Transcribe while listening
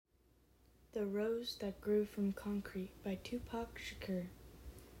The Rose That Grew from Concrete by Tupac Shakur.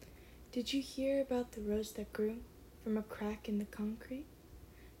 Did you hear about the rose that grew from a crack in the concrete?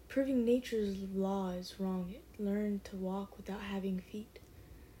 Proving nature's law is wrong, it learned to walk without having feet.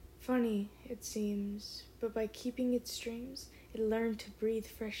 Funny, it seems, but by keeping its dreams, it learned to breathe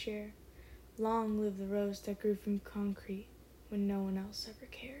fresh air. Long live the rose that grew from concrete when no one else ever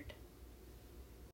cared.